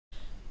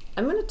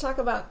I'm going to talk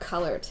about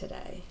color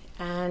today,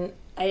 and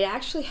I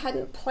actually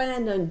hadn't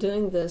planned on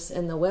doing this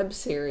in the web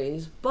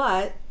series,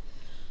 but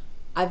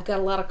I've got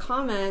a lot of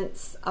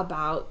comments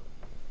about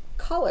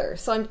color,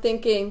 so I'm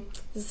thinking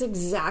this is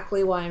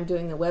exactly why I'm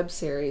doing the web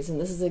series, and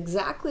this is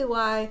exactly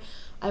why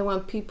I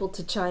want people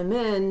to chime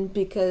in,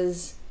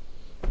 because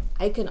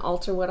I can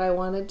alter what I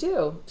want to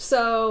do.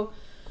 So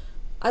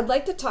I'd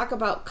like to talk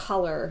about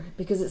color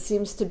because it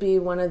seems to be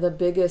one of the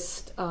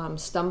biggest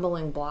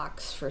stumbling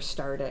blocks for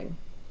starting.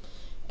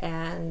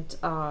 And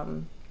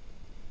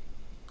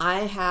I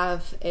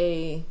have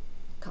a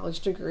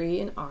college degree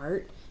in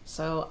art,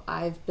 so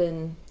I've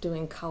been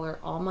doing color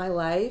all my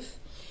life,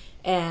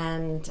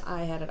 and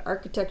I had an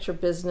architecture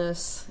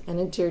business and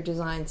interior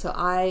design, so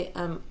I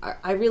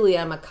really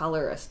am a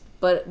colorist,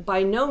 but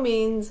by no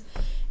means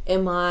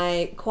am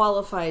I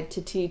qualified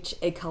to teach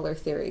a color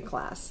theory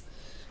class.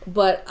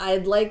 But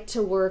I'd like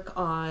to work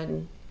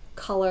on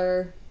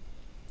color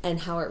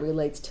and how it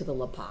relates to the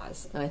La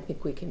Paz, and I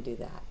think we can do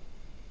that.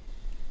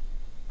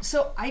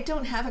 So I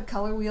don't have a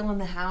color wheel in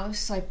the house,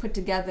 so I put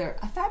together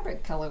a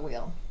fabric color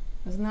wheel.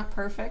 Isn't that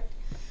perfect?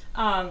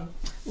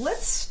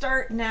 Let's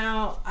start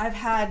now. I've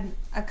had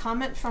a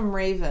comment from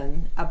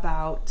Raven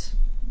about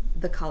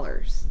the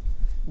colors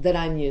that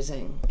I'm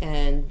using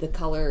and the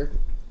color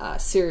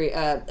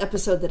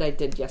episode that I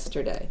did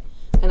yesterday.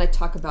 And I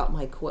talk about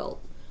my quilt.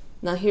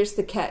 Now here's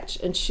the catch,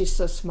 and she's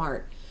so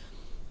smart.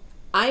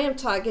 I am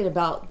talking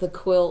about the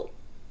quilt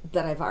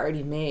that I've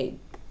already made,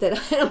 that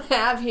I don't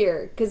have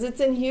here, because it's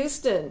in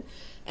Houston,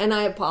 and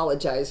I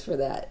apologize for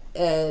that.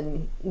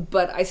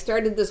 But I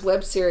started this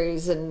web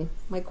series, and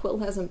my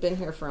quilt hasn't been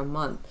here for a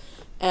month.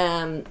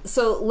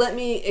 So let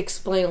me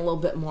explain a little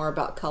bit more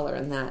about color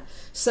and that.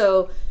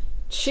 So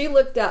she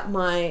looked at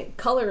my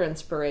color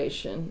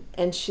inspiration,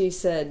 and she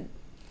said,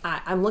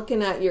 I'm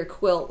looking at your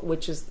quilt,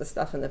 which is the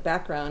stuff in the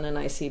background, and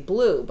I see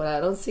blue, but I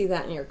don't see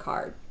that in your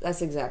card.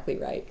 That's exactly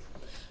right.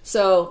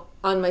 So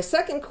on my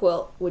second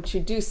quilt, which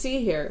you do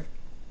see here,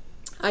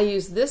 I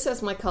use this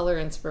as my color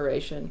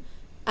inspiration,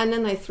 and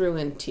then I threw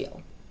in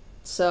teal.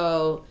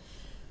 So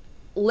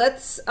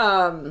let's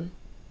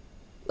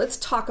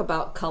talk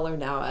about color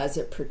now as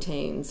it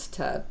pertains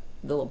to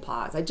the La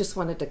Paz. I just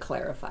wanted to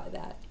clarify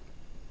that.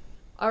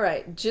 All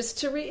right, just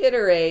to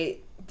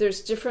reiterate,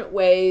 there's different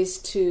ways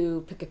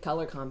to pick a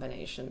color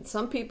combination.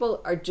 Some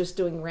people are just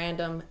doing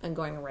random and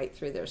going right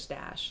through their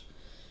stash.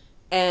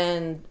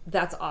 And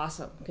that's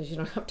awesome because you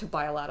don't have to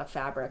buy a lot of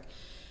fabric.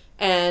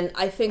 And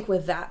I think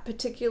with that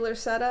particular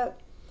setup,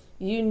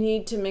 you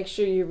need to make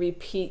sure you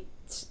repeat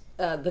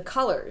the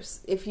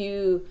colors. If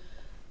you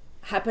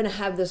happen to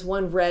have this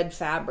one red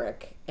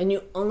fabric and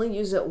you only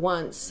use it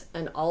once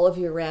and all of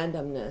your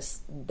randomness,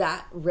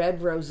 that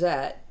red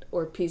rosette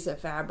or piece of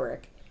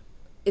fabric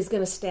is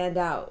going to stand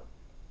out.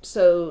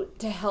 So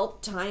to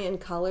help tie in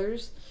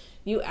colors,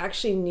 you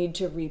actually need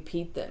to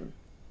repeat them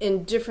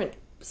in different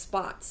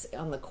spots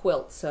on the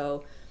quilt.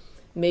 So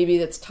maybe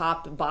that's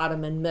top,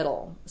 bottom, and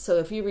middle. So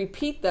if you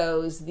repeat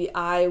those, the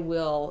eye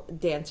will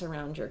dance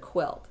around your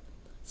quilt.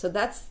 So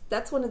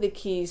that's one of the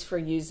keys for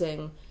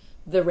using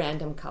the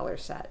random color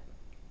set.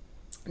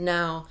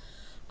 Now,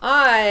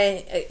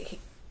 I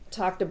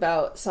talked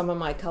about some of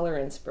my color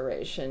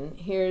inspiration.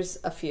 Here's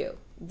a few.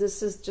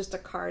 This is just a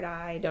card.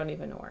 I don't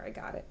even know where I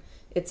got it.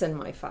 It's in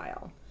my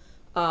file.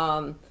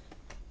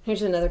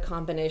 Here's another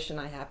combination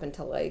I happen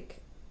to like.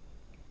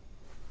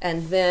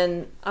 And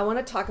then I want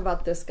to talk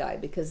about this guy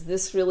because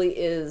this really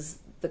is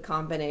the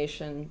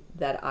combination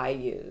that I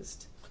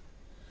used.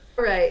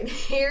 All right,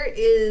 here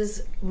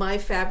is my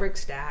fabric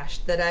stash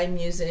that I'm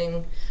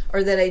using,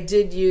 or that I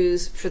did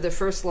use for the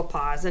first La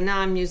Paz, and now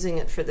I'm using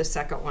it for the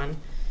second one,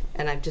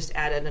 and I've just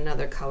added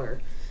another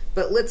color.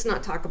 But let's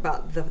not talk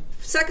about the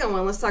second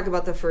one, let's talk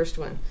about the first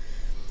one.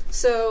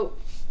 So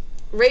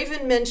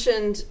Raven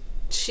mentioned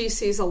she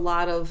sees a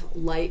lot of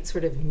light,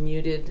 sort of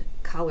muted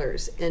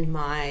colors in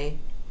my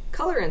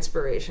color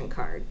inspiration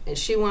card, and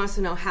she wants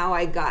to know how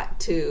I got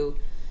to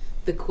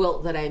the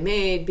quilt that I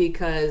made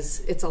because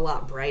it's a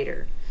lot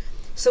brighter.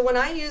 So when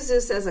I use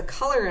this as a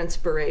color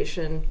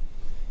inspiration,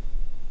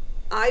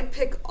 I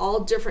pick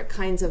all different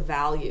kinds of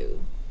value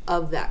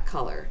of that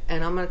color,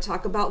 and I'm going to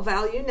talk about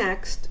value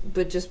next,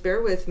 but just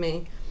bear with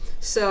me.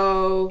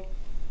 So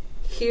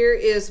here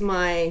is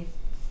my,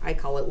 I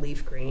call it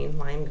leaf green,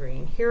 lime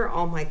green. Here are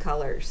all my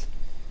colors.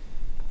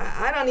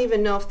 I don't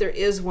even know if there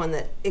is one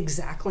that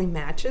exactly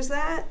matches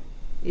that.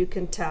 You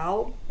can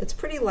tell it's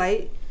pretty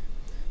light.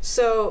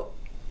 So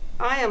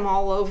I am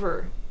all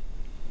over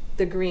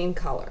the green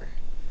color,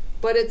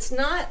 but it's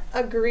not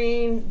a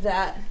green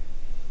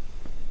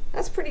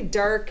that's pretty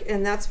dark,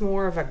 and that's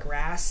more of a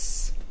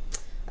grass,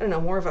 I don't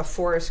know, more of a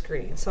forest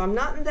green. So I'm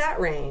not in that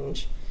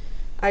range.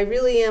 I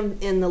really am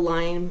in the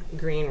lime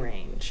green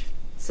range.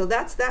 So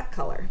that's that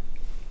color.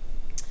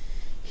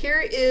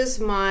 Here is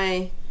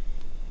my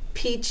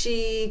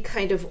peachy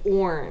kind of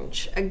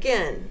orange.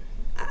 Again,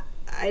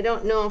 I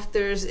don't know if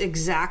there's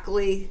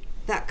exactly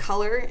that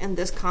color in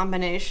this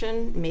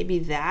combination. Maybe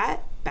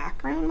that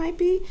background might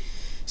be.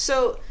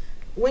 So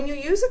when you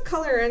use a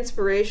color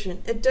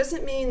inspiration, it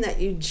doesn't mean that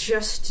you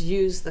just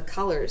use the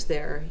colors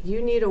there.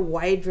 You need a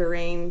wide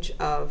range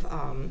of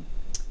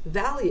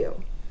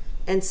value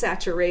and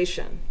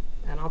saturation.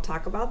 And I'll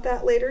talk about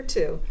that later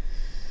too.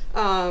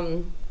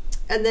 And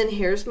then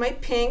here's my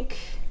pink.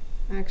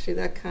 Actually,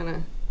 that kind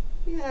of,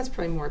 yeah, that's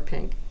probably more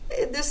pink.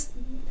 This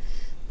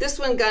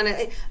one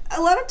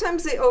a lot of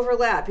times they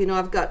overlap. You know,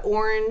 I've got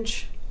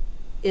orange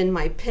in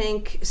my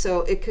pink,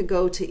 so it could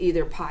go to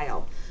either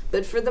pile.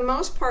 But for the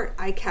most part,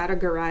 I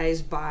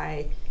categorize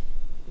by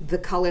the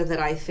color that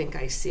I think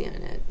I see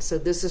in it. So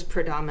this is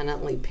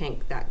predominantly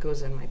pink. That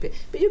goes in my pink.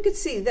 But you can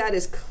see that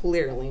is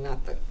clearly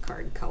not the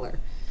card color.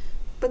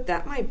 But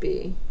that might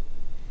be.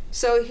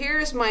 So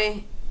here's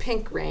my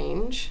pink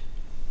range.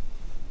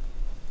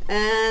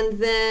 And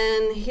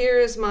then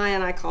here's my,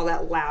 and I call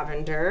that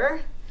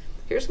lavender.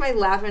 Here's my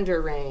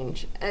lavender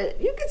range.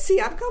 You can see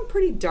I've gone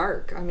pretty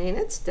dark. I mean,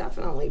 it's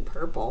definitely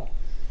purple.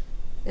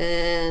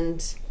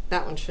 And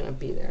that one shouldn't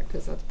be there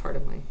because that's part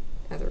of my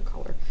other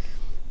color.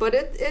 But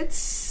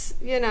it's,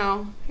 you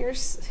know,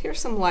 here's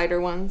some lighter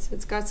ones.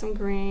 It's got some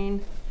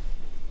green.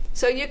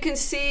 So you can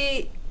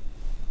see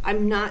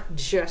I'm not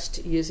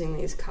just using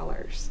these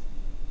colors.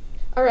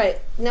 All right,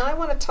 now I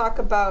want to talk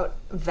about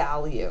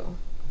value.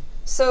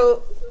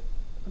 So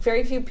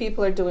very few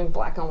people are doing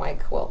black and white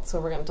quilts, so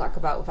we're going to talk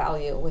about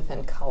value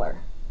within color.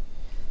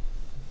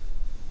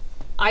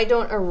 I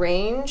don't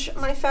arrange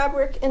my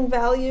fabric in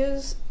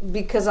values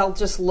because I'll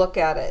just look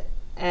at it,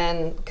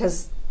 and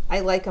because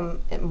I like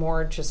them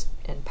more just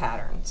in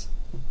patterns.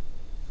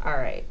 All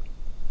right,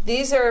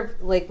 these are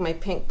like my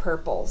pink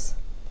purples.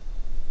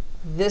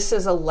 This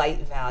is a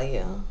light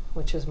value,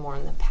 which is more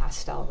in the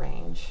pastel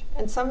range.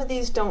 And some of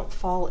these don't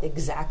fall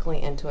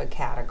exactly into a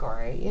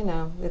category. You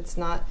know, it's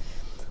not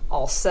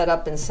all set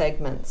up in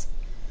segments.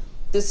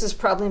 This is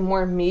probably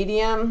more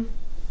medium.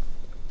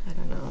 I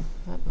don't know,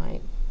 that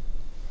might.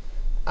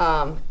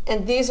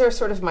 And these are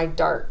sort of my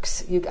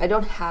darks. I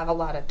don't have a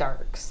lot of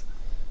darks.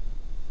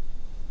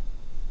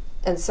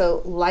 And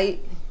so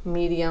light,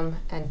 medium,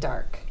 and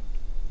dark.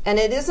 And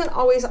it isn't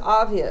always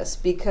obvious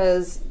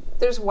because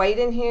there's white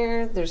in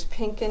here, there's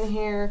pink in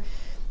here.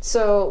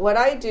 So what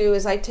I do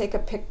is I take a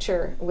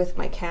picture with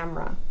my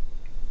camera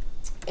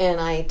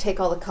and I take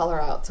all the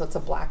color out so it's a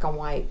black and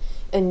white.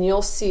 And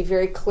you'll see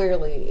very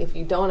clearly, if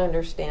you don't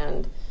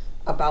understand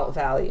about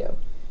value,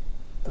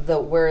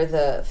 where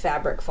the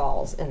fabric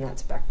falls in that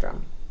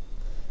spectrum.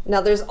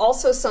 Now there's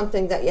also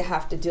something that you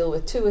have to deal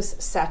with too, is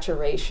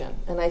saturation.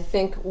 And I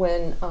think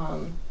when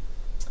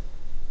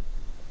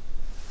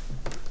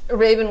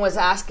Raven was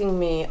asking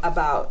me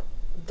about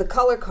the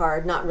color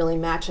card not really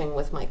matching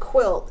with my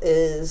quilt,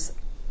 is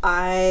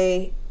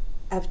I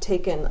have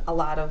taken a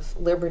lot of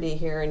liberty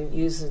here and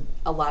used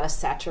a lot of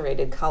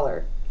saturated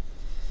color.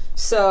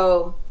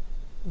 So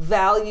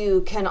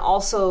value can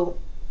also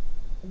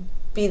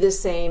be the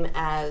same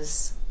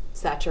as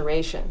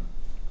saturation.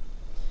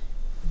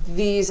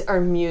 These are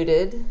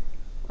muted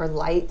or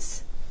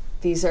lights.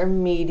 These are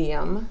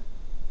medium.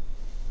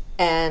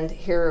 And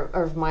here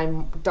are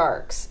my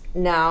darks.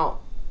 Now,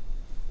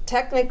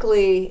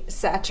 technically,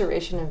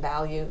 saturation and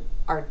value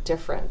are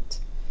different.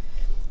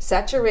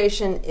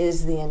 Saturation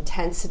is the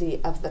intensity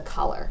of the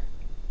color.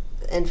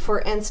 And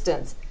for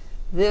instance,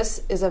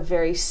 this is a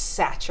very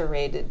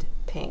saturated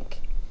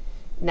pink.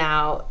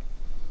 Now,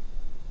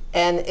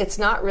 and it's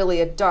not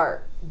really a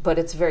dark, but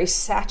it's very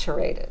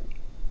saturated.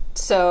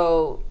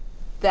 So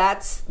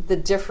that's the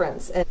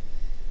difference. And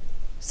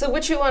so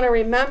what you want to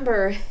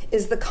remember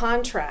is the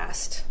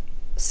contrast.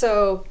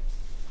 So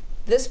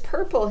this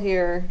purple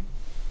here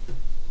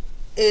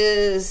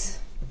is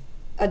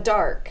a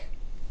dark,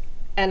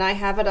 and I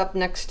have it up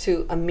next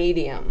to a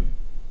medium.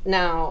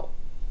 Now,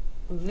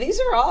 these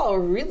are all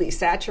really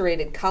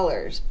saturated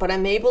colors, but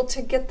I'm able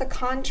to get the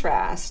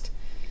contrast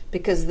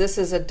because this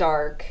is a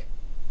dark.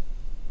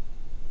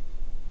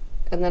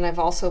 And then I've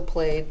also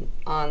played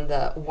on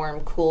the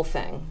warm cool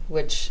thing,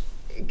 which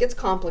gets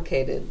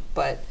complicated,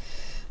 but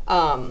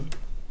I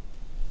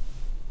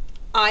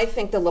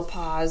think the La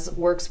Paz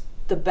works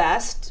the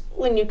best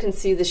when you can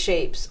see the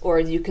shapes, or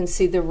you can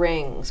see the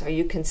rings, or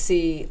you can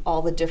see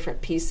all the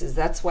different pieces.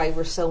 That's why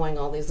we're sewing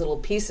all these little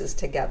pieces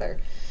together.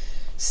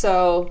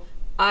 So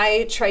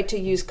I try to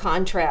use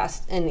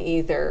contrast in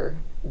either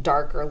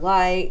dark or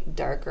light,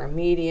 dark or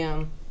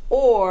medium,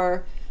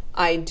 or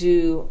I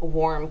do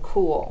warm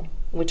cool,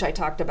 which I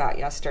talked about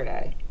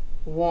yesterday.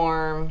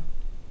 Warm,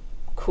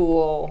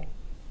 cool.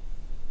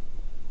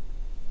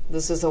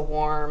 This is a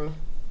warm.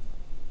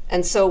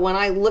 And so when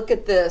I look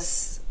at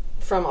this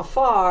from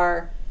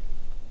afar,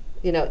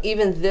 you know,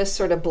 even this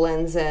sort of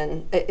blends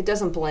in. It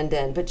doesn't blend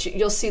in, but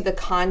you'll see the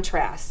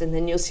contrast, and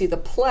then you'll see the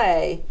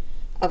play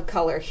of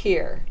color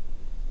here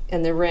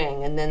in the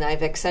ring, and then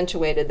I've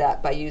accentuated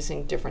that by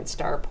using different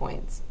star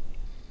points.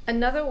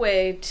 Another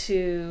way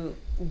to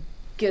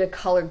get a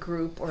color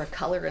group or a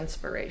color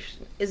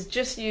inspiration is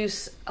just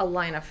use a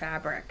line of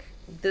fabric.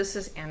 This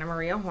is Anna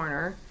Maria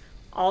Horner.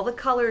 All the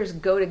colors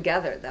go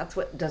together. That's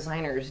what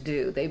designers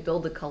do. They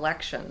build a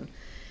collection.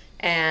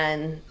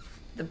 And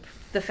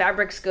the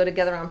fabrics go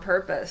together on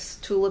purpose.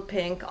 Tulip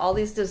Pink, all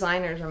these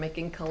designers are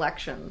making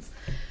collections.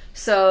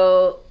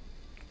 So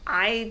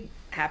I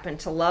happen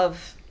to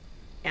love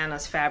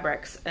Anna's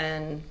fabrics,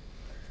 and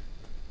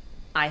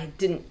I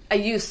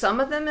used some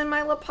of them in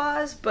my La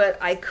Paz, but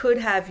I could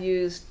have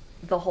used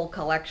the whole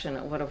collection.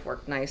 It would have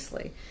worked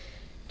nicely.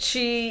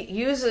 She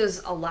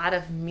uses a lot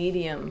of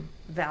medium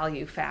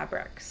value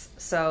fabrics,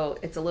 so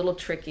it's a little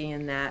tricky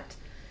in that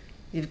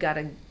you've got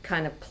to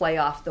kind of play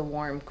off the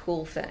warm,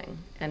 cool thing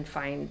and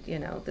find,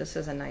 this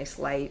is a nice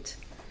light.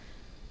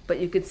 But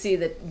you could see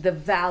that the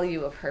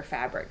value of her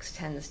fabrics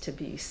tends to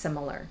be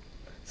similar.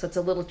 So it's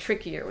a little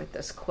trickier with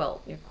this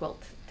quilt. Your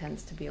quilt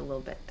tends to be a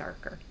little bit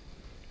darker.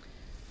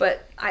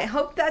 But I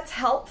hope that's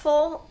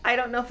helpful. I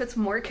don't know if it's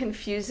more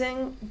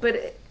confusing,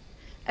 but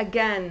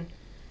again,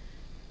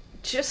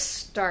 just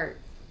start.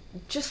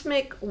 Just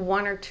make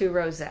 1 or 2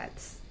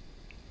 rosettes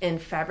in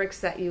fabrics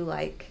that you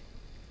like,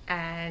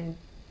 and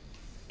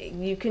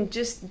you can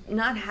just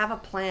not have a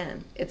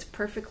plan. It's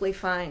perfectly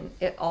fine.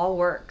 It all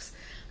works.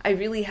 I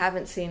really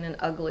haven't seen an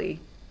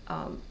ugly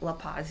La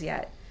Paz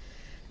yet.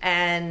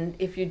 And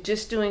if you're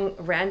just doing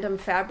random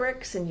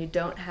fabrics and you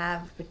don't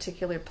have a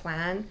particular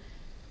plan,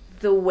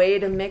 the way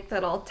to make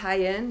that all tie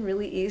in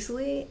really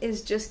easily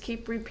is just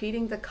keep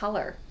repeating the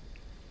color.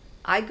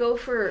 I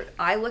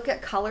look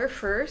at color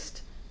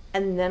first,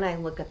 and then I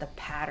look at the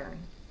pattern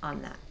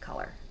on that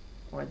color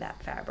or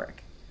that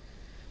fabric.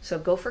 So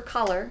go for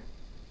color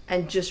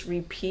and just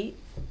repeat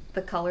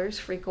the colors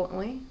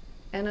frequently,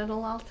 and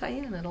it'll all tie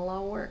in. It'll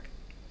all work.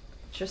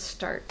 Just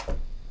start.